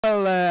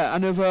Well,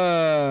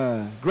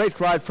 another great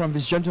ride from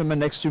this gentleman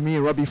next to me,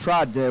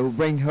 R.Fradd, who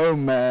bring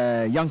home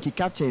Yankee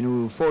captain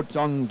who fought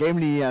on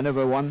gamely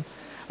another one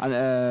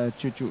and,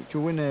 to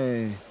win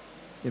a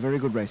very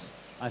good race.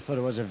 I thought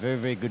it was a very,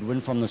 very good win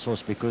from this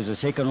horse because the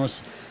second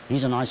horse,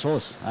 he's a nice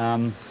horse.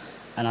 And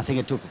I think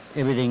it took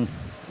everything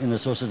in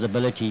this horse's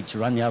ability to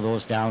run the other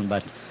horse down.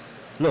 But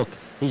look,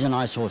 he's a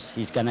nice horse.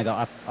 He's going to go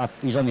up.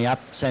 He's on the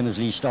up, same as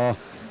Lee Star.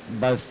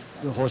 Both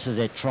horses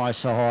that try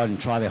so hard and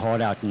try their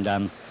heart out.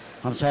 And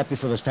I'm so happy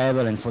for the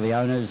stable and for the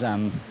owners,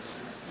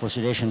 for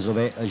Sudesh and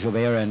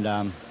Joubert,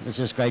 and it's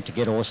just great to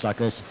get a horse like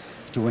this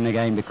to win a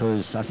game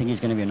because I think he's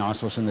going to be a nice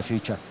horse in the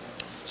future.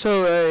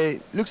 So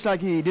looks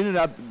like he didn't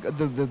have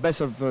the best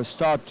of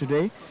start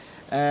today.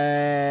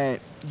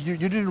 You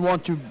didn't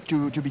want to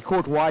be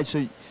caught wide,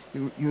 so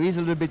you eased a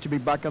little bit to be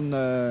back on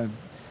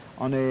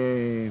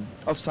a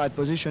offside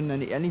position,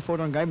 and he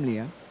fought on gamely.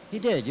 Huh? He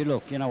did. You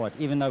know what?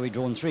 Even though we've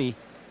drawn 3.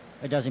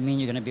 It doesn't mean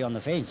you're going to be on the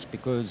fence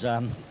because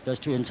those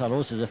 2 inside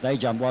horses, if they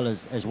jump well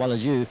as well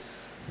as you're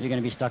going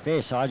to be stuck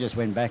there. So I just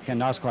went back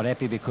and I was quite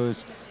happy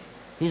because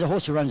he's a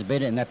horse who runs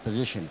better in that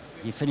position.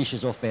 He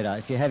finishes off better.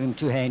 If you have him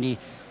too handy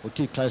or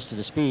too close to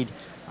the speed,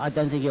 I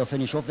don't think he'll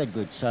finish off that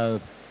good.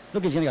 So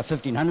look, he's going to go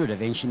 1,500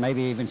 eventually,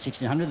 maybe even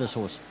 1,600 this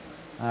horse.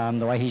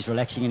 The way he's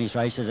relaxing in his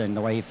races and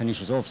the way he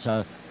finishes off.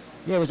 So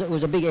yeah, it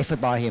was a big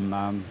effort by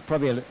him.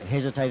 Probably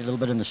hesitated a little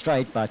bit in the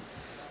straight,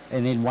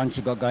 and then once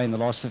he got going, the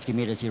last 50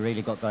 metres, he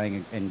really got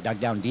going and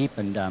dug down deep,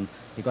 and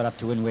he got up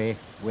to win where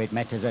it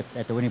matters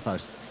at the winning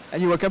post.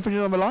 And you were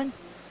confident on the line?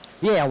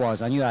 Yeah, I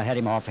was. I knew I had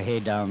him half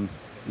ahead.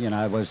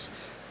 It was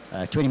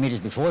 20 metres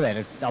before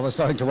that. I was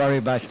starting to worry,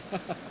 but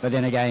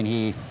then again,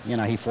 he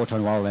fought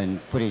on well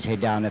and put his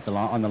head down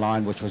on the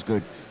line, which was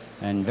good,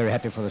 and very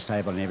happy for the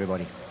stable and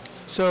everybody.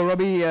 So,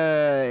 Robbie,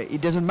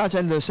 it doesn't matter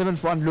in the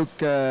 7th one. Look.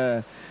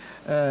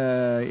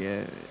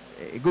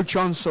 A good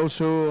chance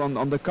also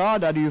on the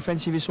card. How do you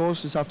fancy this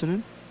horse this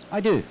afternoon?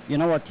 I do. You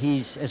know what?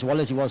 He's as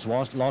well as he was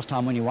last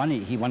time when he won.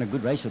 He won a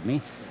good race with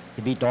me.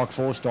 He beat Dark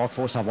Force. Dark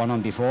Force I've won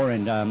on before,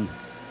 and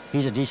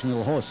he's a decent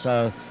little horse.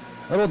 So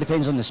it all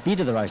depends on the speed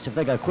of the race. If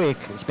they go quick,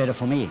 it's better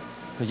for me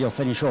because he'll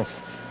finish off.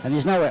 And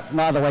there's no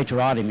other way to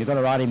ride him. You've got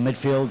to ride him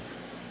midfield,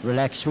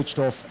 relax, switched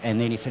off, and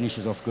then he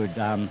finishes off good.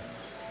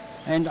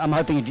 And I'm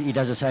hoping he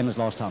does the same as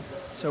last time.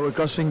 So we'll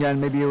cross fingers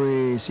and maybe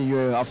we'll see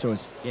you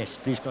afterwards. Yes,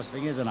 please cross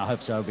fingers, and I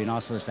hope so. It'll be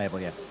nice for the stable,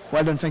 yeah.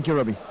 Well done, thank you,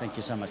 Robbie. Thank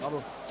you so much.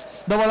 Bravo.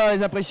 Donc voilà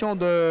les impressions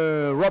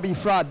de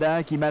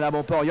R.Fradd qui mène à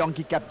bon port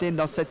Yankee Captain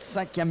dans cette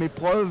 5e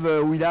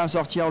épreuve où il a à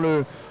sortir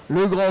le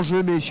grand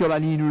jeu, mais sur la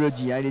ligne il nous le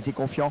dit. Il était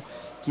confiant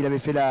qu'il avait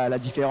fait la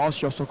différence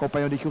sur son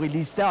compagnon d'écurie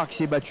Lee Star qui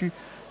s'est battu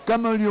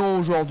comme un lion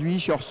aujourd'hui.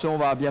 Sur ce, on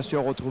va bien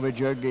sûr retrouver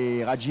Jug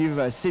et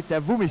Rajiv. C'est à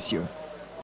vous, messieurs.